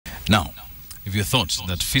Now, if you thought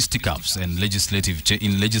that fisticuffs and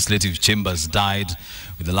in legislative chambers died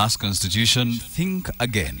with the last constitution, think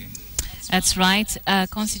again. That's right. A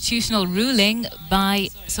ruling by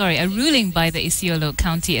the Isiolo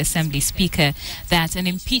County Assembly Speaker that an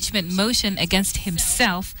impeachment motion against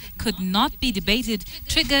himself could not be debated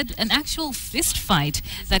triggered an actual fist fight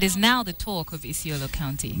that is now the talk of Isiolo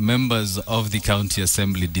County. Members of the County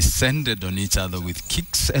Assembly descended on each other with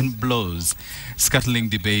kicks and blows, scuttling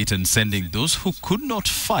debate and sending those who could not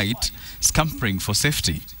fight scampering for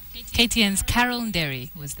safety. KTN's Carol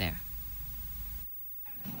Nderi was there.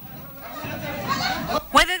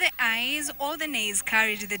 Whether the ayes or the nays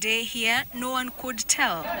carried the day here, no one could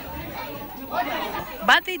tell.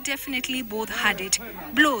 But they definitely both had it.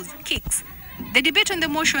 Blows, kicks. The debate on the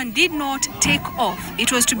motion did not take off.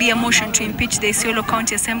 It was to be a motion to impeach the Isiolo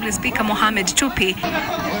County Assembly Speaker Mohammed Tupi.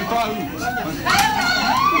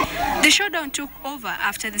 The showdown took over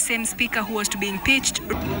after the same speaker who was to be impeached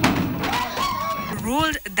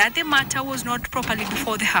ruled that the matter was not properly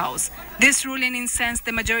before the House. This ruling incensed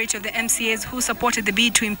the majority of the MCAs who supported the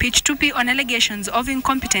bid to impeach Tupi on allegations of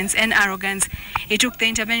incompetence and arrogance. It took the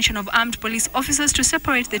intervention of armed police officers to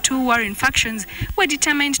separate the two warring factions who were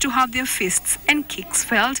determined to have their fists and kicks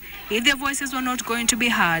felt if their voices were not going to be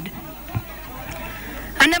heard.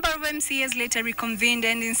 A number of MCAs later reconvened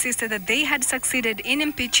and insisted that they had succeeded in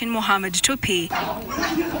impeaching Mohammed Tupi.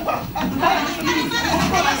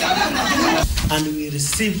 And we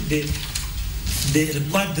received the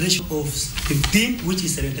required ratio of 15, which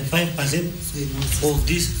is 75% of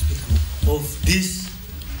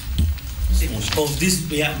this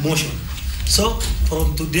motion. So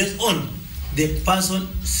from today on, the person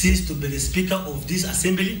ceased to be the speaker of this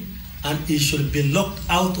assembly, and he should be locked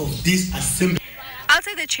out of this assembly.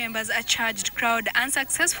 Outside the chambers, a charged crowd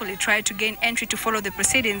unsuccessfully tried to gain entry to follow the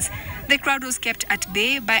proceedings. The crowd was kept at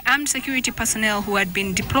bay by armed security personnel who had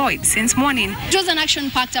been deployed since morning. It was an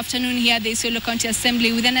action-packed afternoon here at the Isiolo County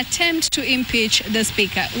Assembly with an attempt to impeach the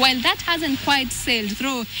Speaker. While that hasn't quite sailed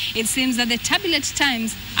through, it seems that the turbulent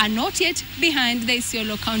times are not yet behind the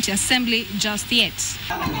Isiolo County Assembly just yet.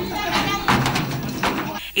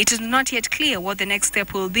 It is not yet clear what the next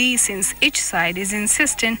step will be, since each side is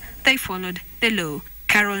insisting they followed the law.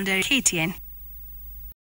 Carol Nderi, KTN.